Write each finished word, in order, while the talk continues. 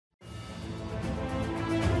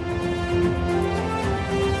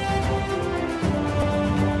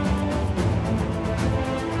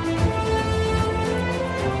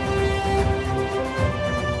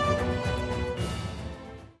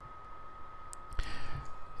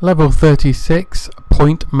Level 36,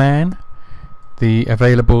 Point Man. The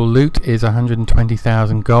available loot is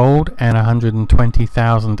 120,000 gold and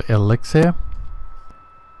 120,000 elixir.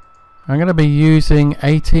 I'm going to be using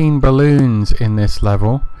 18 balloons in this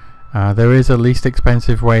level. There is a least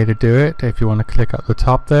expensive way to do it if you want to click up the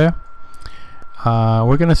top there.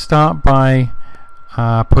 We're going to start by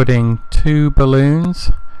putting 2 balloons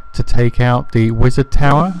to take out the wizard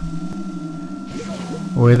tower.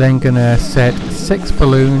 We're then going to set 6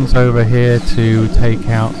 balloons over here to take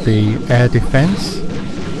out the air defense,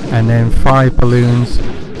 and then 5 balloons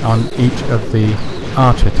on each of the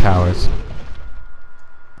archer towers.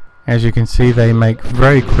 As you can see, they make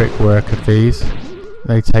very quick work of these.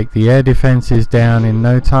 They take the air defenses down in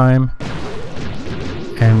no time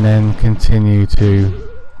and then continue to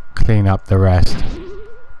clean up the rest.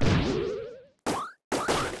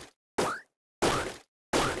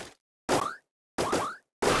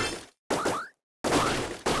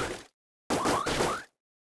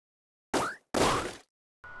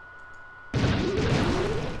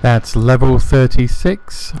 That's level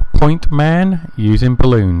 36, Point Man using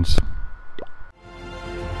balloons.